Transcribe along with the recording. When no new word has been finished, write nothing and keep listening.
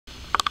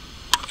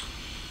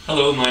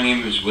Hello, my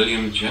name is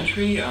William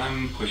Gentry.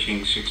 I'm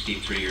pushing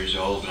 63 years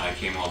old and I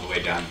came all the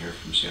way down here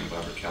from Santa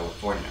Barbara,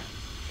 California.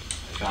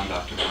 I found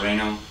Dr.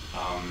 Moreno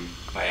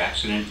by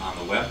accident on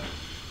the web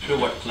through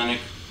what clinic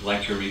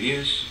liked her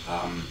reviews.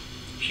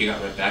 She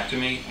got right back to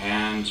me,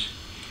 and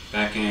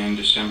back in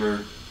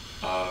December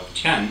of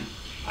 10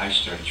 I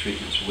started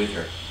treatments with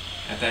her.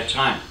 At that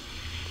time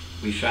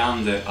we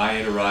found that I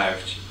had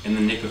arrived in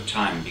the nick of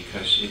time,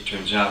 because it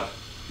turns out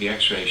the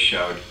x-rays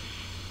showed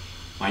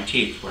my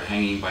teeth were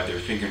hanging by their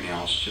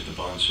fingernails to the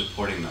bones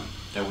supporting them.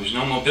 There was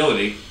no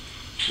mobility,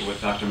 so what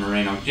Dr.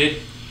 Moreno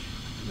did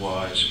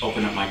was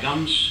open up my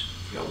gums,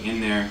 go in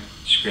there,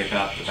 scrape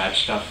out the bad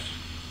stuff,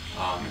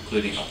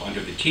 including up under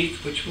the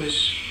teeth, which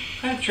was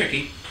kind of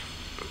tricky,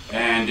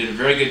 and did a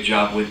very good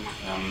job with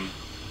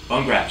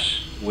bone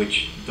grafts,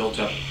 which built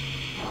up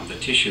the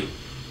tissue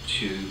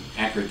to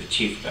anchor the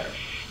teeth better.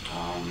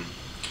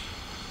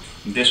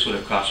 This would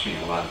have cost me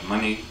a lot of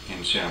money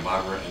in Santa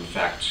Barbara. In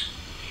fact,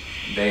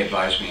 they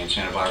advised me in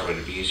Santa Barbara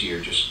it'd be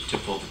easier just to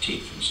pull the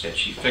teeth. Instead,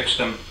 she fixed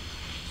them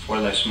for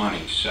less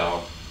money.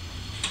 So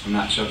I'm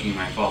not soaking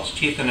my false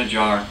teeth in a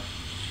jar.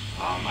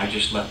 I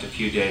just left a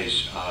few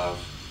days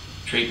of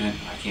treatment.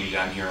 I came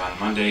down here on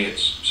Monday.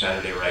 It's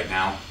Saturday right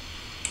now.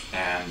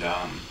 And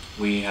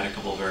we had a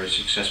couple of very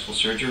successful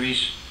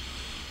surgeries.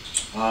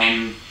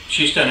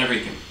 She's done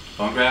everything.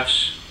 Bone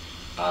grafts,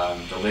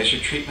 the laser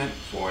treatment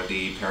for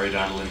the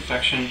periodontal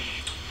infection,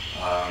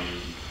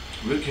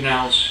 root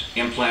canals,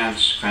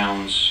 implants,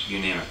 crowns, you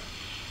name it.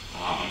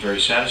 I'm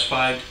very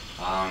satisfied.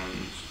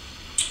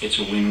 It's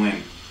a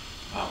win-win.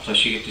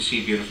 Plus you get to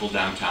see beautiful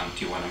downtown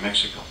Tijuana,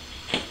 Mexico.